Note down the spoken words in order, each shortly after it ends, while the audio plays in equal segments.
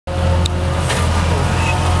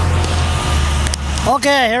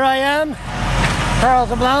Okay, here I am.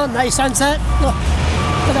 Pearls are blown, nice sunset. Look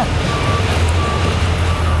at that.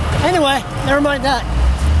 Anyway, never mind that.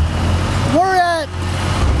 We're at,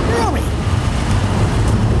 where are we?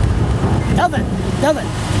 Devon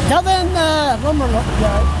Lumber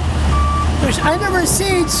Yard. I never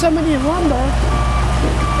seen so many lumber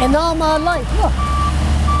in all my life. Look,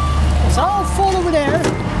 it's all full over there.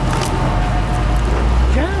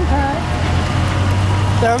 Jam-packed.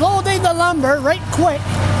 They're loading the lumber right quick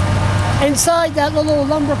inside that little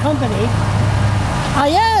lumber company.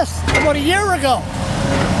 I asked about a year ago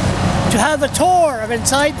to have a tour of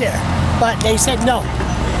inside there, but they said no.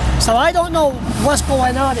 So I don't know what's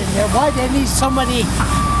going on in there, why they need so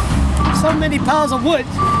many piles of wood.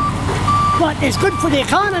 But it's good for the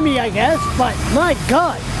economy, I guess, but my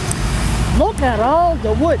God, look at all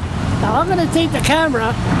the wood. Now I'm gonna take the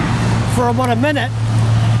camera for about a minute,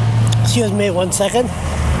 excuse me 1 second,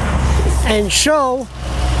 and show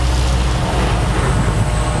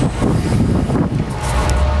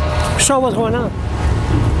what's going on.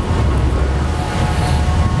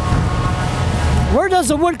 Where does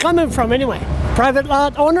the wood coming from anyway? Private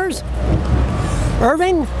lot owners?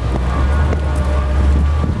 Irving?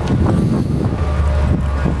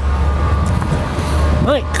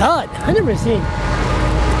 My God, I never seen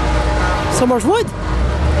so much wood.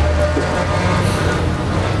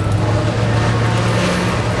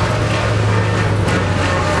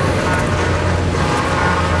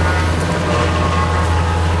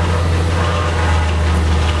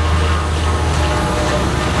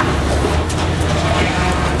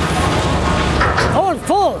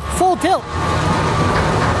 Full tilt.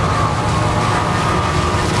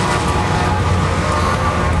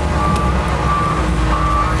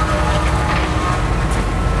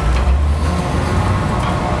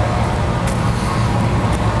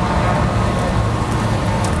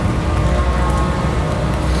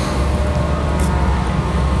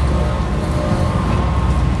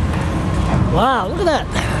 Wow, look at that.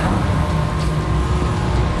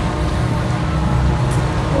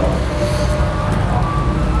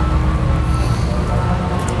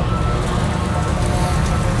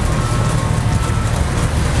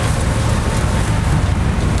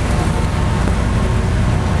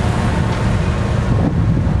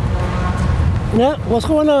 Yeah, what's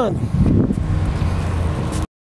going on?